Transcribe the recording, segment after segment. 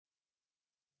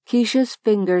Keisha's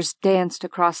fingers danced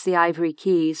across the ivory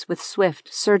keys with swift,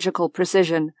 surgical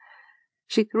precision.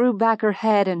 She threw back her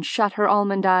head and shut her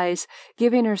almond eyes,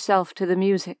 giving herself to the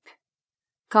music.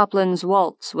 Copland's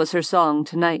Waltz was her song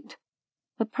tonight.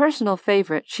 A personal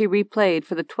favorite she replayed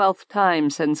for the 12th time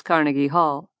since Carnegie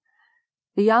Hall.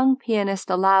 The young pianist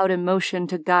allowed emotion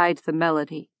to guide the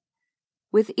melody.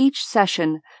 With each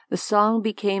session, the song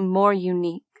became more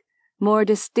unique, more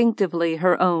distinctively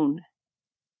her own.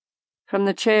 From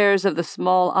the chairs of the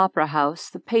small opera house,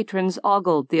 the patrons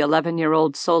ogled the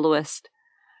 11-year-old soloist.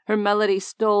 Her melody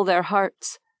stole their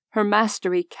hearts. Her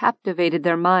mastery captivated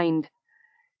their mind.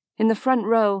 In the front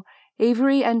row,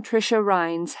 Avery and Tricia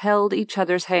Rhines held each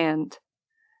other's hand.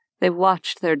 They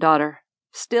watched their daughter,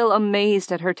 still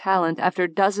amazed at her talent after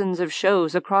dozens of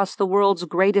shows across the world's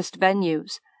greatest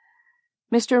venues.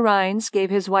 Mr. Rhines gave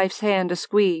his wife's hand a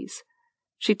squeeze.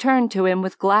 She turned to him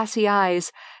with glassy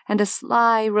eyes and a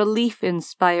sly,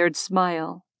 relief-inspired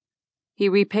smile. He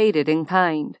repaid it in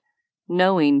kind,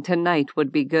 knowing tonight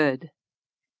would be good.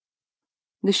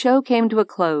 The show came to a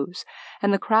close,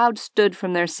 and the crowd stood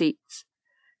from their seats.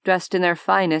 Dressed in their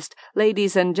finest,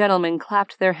 ladies and gentlemen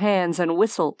clapped their hands and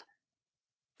whistled.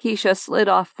 Keisha slid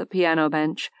off the piano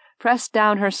bench, pressed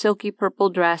down her silky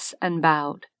purple dress, and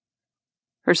bowed.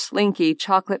 Her slinky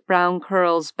chocolate-brown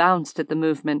curls bounced at the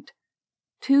movement.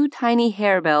 2 tiny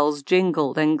harebells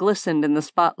jingled and glistened in the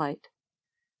spotlight.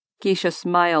 Keisha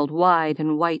smiled wide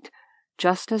and white,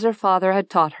 just as her father had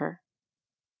taught her.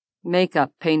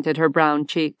 Makeup painted her brown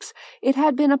cheeks. It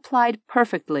had been applied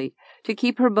perfectly to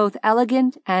keep her both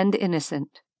elegant and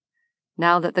innocent.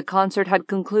 Now that the concert had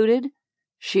concluded,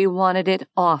 she wanted it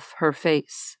off her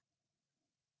face.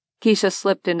 Keisha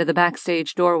slipped into the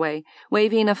backstage doorway,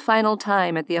 waving a final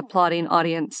time at the applauding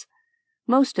audience.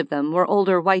 Most of them were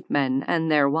older white men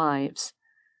and their wives.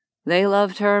 They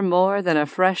loved her more than a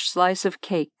fresh slice of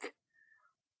cake.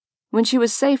 When she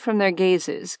was safe from their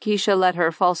gazes, Keisha let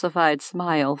her falsified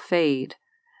smile fade.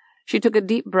 She took a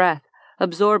deep breath,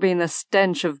 absorbing the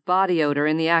stench of body odor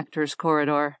in the actors'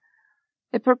 corridor.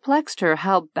 It perplexed her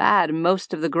how bad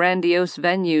most of the grandiose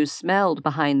venues smelled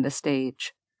behind the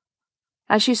stage.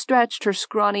 As she stretched her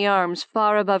scrawny arms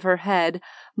far above her head,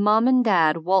 Mom and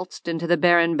Dad waltzed into the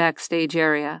barren backstage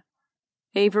area.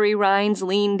 Avery Rhines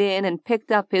leaned in and picked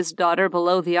up his daughter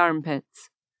below the armpits.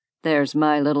 "There's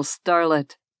my little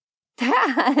starlet."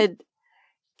 "Dad!"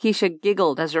 Keisha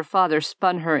giggled as her father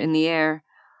spun her in the air.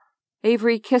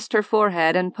 Avery kissed her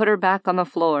forehead and put her back on the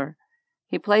floor.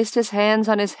 He placed his hands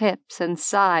on his hips and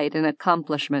sighed in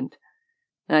accomplishment.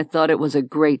 "I thought it was a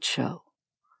great show."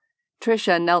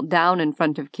 Tricia knelt down in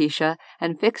front of Keisha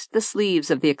and fixed the sleeves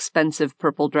of the expensive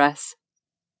purple dress.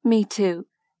 "Me too.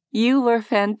 You were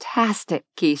fantastic,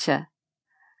 Keisha."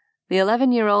 The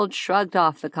 11-year-old shrugged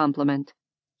off the compliment.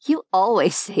 "You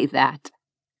always say that."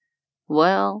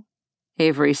 "Well,"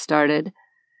 Avery started,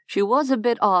 "she was a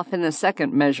bit off in the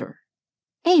second measure."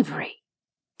 "Avery!"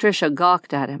 Tricia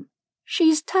gawked at him.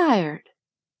 "She's tired."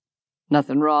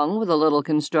 "Nothing wrong with a little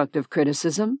constructive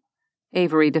criticism,"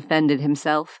 Avery defended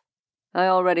himself. "I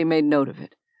already made note of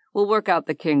it. We'll work out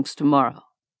the kinks tomorrow."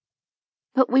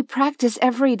 "But we practice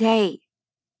every day,"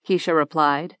 Keisha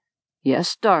replied.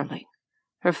 "Yes, darling,"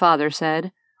 her father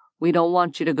said. "We don't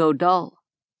want you to go dull."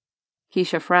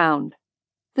 Keisha frowned.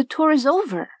 "The tour is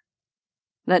over."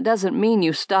 "That doesn't mean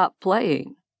you stop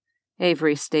playing,"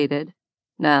 Avery stated.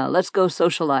 "Now, let's go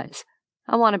socialize.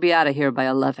 I want to be out of here by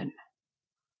 11.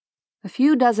 A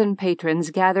few dozen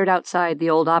patrons gathered outside the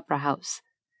old opera house.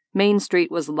 Main Street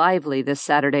was lively this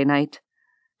Saturday night.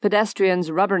 Pedestrians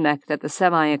rubbernecked at the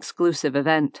semi-exclusive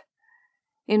event.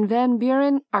 In Van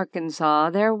Buren,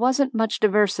 Arkansas, there wasn't much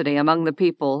diversity among the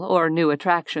people or new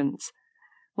attractions.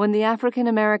 When the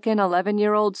African-American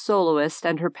 11-year-old soloist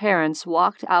and her parents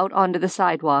walked out onto the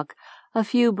sidewalk, a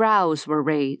few brows were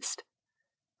raised.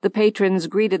 The patrons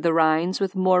greeted the Rhines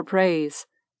with more praise.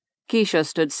 Keisha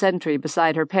stood sentry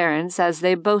beside her parents as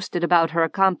they boasted about her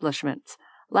accomplishments,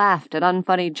 laughed at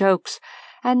unfunny jokes,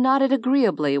 and nodded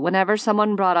agreeably whenever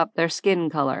someone brought up their skin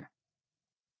color.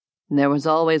 There was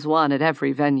always one at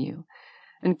every venue,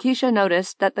 and Keisha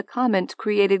noticed that the comment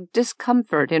created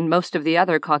discomfort in most of the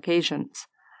other Caucasians.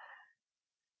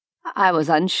 "I was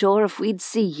unsure if we'd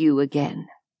see you again,"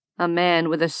 a man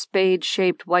with a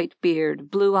spade-shaped white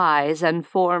beard, blue eyes, and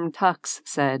form tucks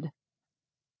said.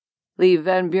 "Leave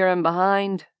Van Buren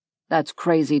behind? That's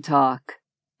crazy talk,"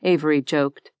 Avery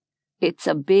joked. "It's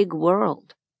a big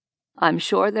world." "I'm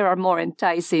sure there are more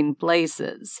enticing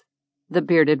places," the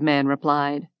bearded man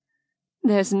replied.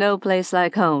 "There's no place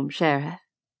like home, Sheriff,"